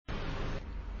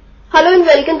and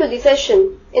welcome to the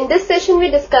session. In this session we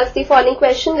discuss the following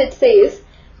question which says,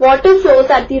 water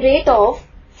flows at the rate of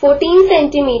 14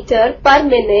 cm per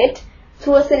minute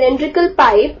through a cylindrical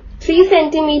pipe 3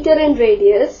 cm in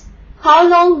radius. How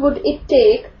long would it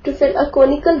take to fill a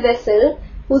conical vessel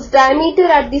whose diameter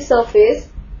at the surface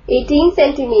 18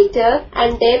 cm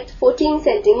and depth 14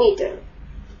 cm?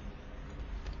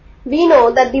 We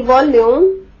know that the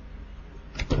volume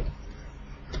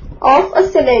of a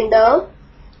cylinder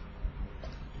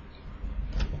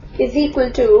is equal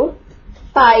to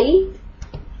pi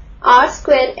r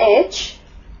square h.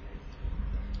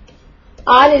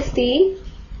 R is the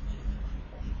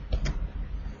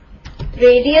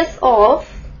radius of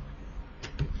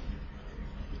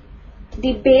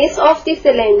the base of the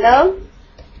cylinder,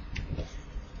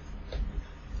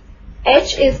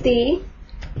 h is the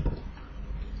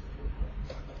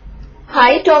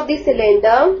height of the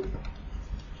cylinder,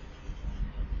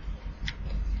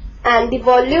 and the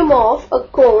volume of a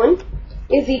cone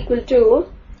is equal to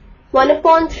 1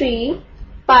 upon 3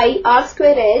 pi r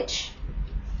square h,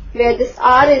 where this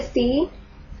r is the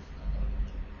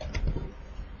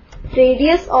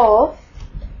radius of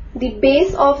the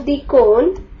base of the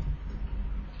cone,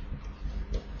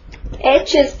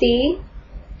 h is the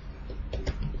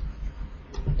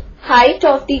height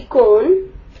of the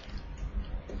cone.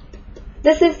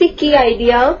 This is the key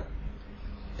idea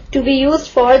to be used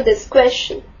for this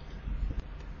question.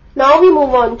 Now we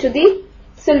move on to the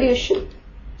solution.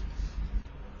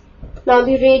 Now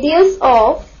the radius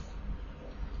of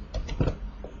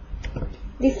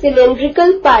the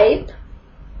cylindrical pipe,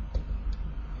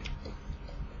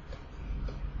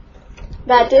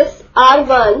 that is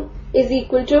R1, is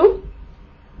equal to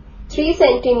 3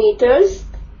 centimeters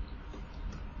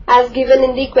as given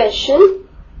in the question.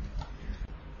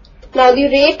 Now the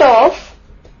rate of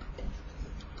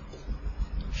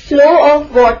flow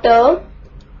of water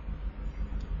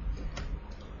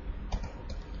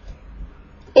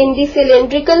in the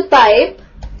cylindrical pipe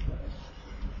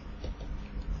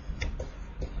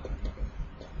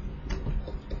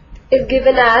is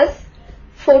given as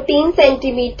 14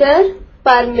 centimeter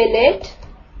per minute.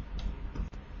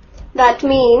 That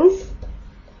means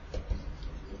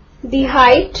the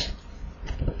height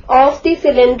of the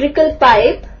cylindrical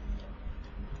pipe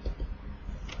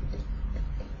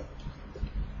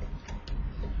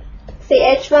say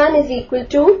h1 is equal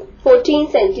to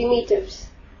 14 centimeters.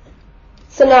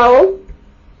 So now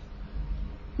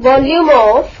volume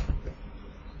of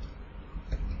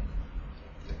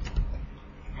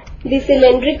the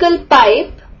cylindrical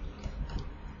pipe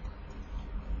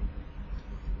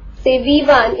say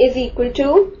V1 is equal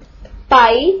to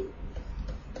pi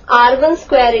R1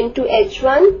 square into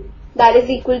H1, that is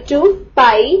equal to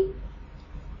pi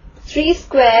 3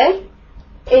 square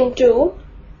into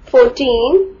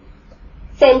 14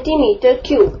 centimeter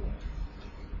cube.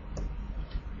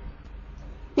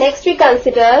 Next we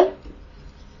consider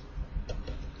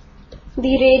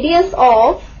the radius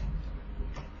of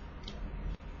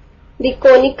the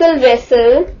conical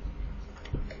vessel,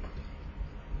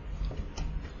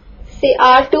 say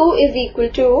R2 is equal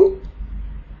to,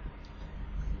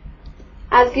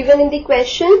 as given in the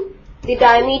question, the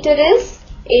diameter is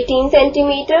 18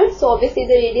 centimeters, so obviously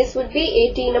the radius would be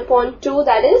 18 upon 2,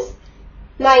 that is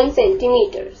 9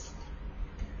 centimeters.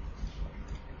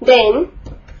 Then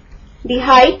the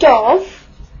height of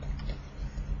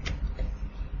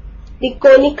the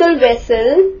conical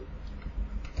vessel,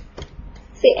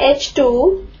 say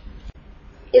H2,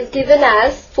 is given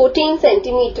as 14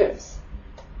 centimeters.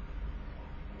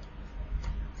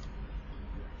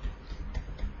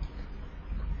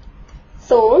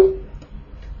 So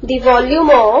the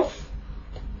volume of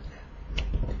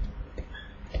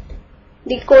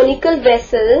the conical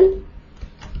vessel,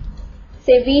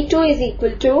 say V2, is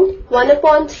equal to 1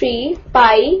 upon 3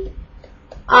 pi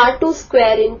R2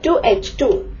 square into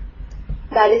H2,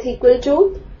 that is equal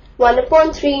to 1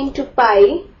 upon 3 into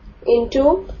pi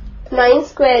into 9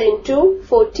 square into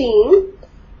 14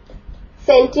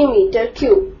 centimeter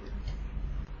cube.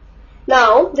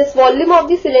 Now this volume of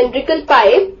the cylindrical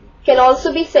pipe can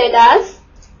also be said as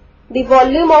the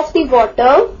volume of the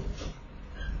water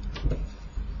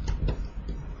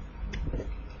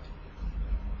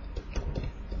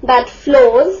that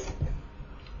flows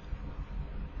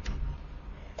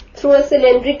through a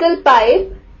cylindrical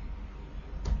pipe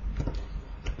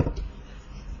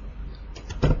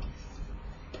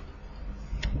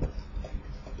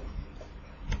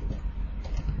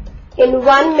in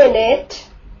 1 minute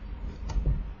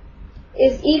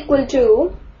is equal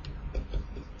to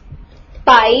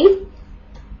pi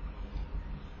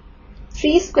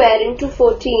 3 square into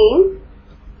 14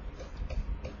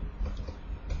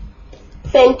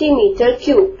 centimeter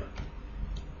cube.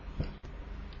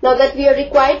 Now that we are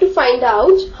required to find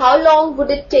out how long would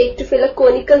it take to fill a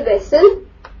conical vessel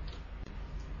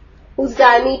whose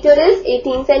diameter is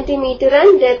 18 centimeter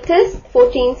and depth is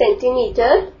 14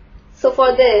 centimeter. So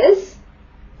for this,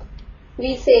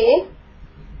 we say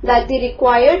that the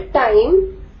required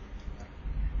time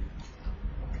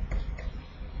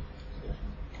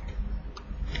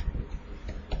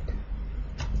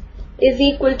is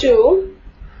equal to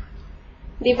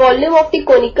the volume of the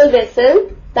conical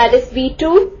vessel, that is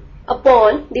V2,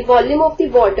 upon the volume of the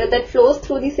water that flows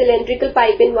through the cylindrical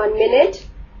pipe in 1 minute,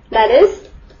 that is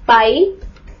pi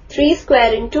 3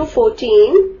 square into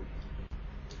 14.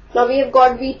 Now we have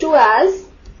got V2 as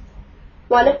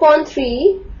 1 upon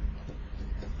 3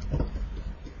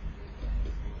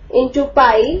 into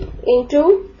pi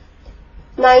into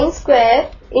 9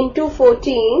 square into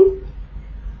 14,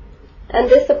 and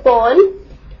this upon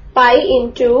pi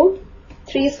into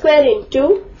 3 square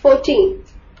into 14.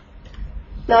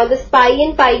 Now this pi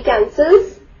and pi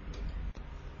cancels,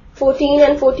 14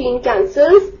 and 14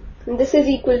 cancels, and this is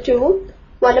equal to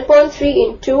 1 upon 3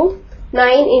 into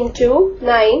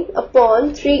 9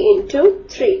 upon 3 into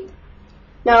 3.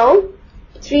 Now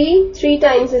 3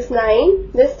 times is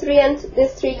 9, this 3 and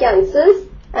this 3 cancels,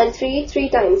 and 3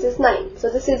 times is 9. So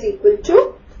this is equal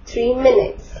to 3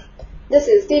 minutes. This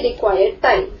is the required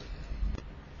time.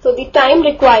 So the time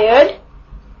required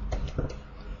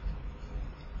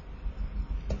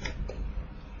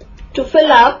to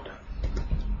fill up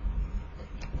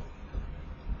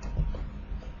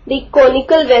the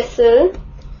conical vessel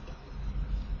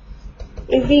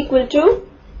is equal to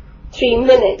 3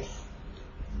 minutes.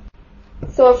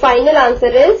 So our final answer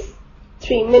is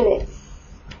 3 minutes.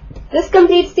 This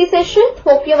completes the session.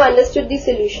 Hope you have understood the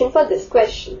solution for this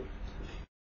question.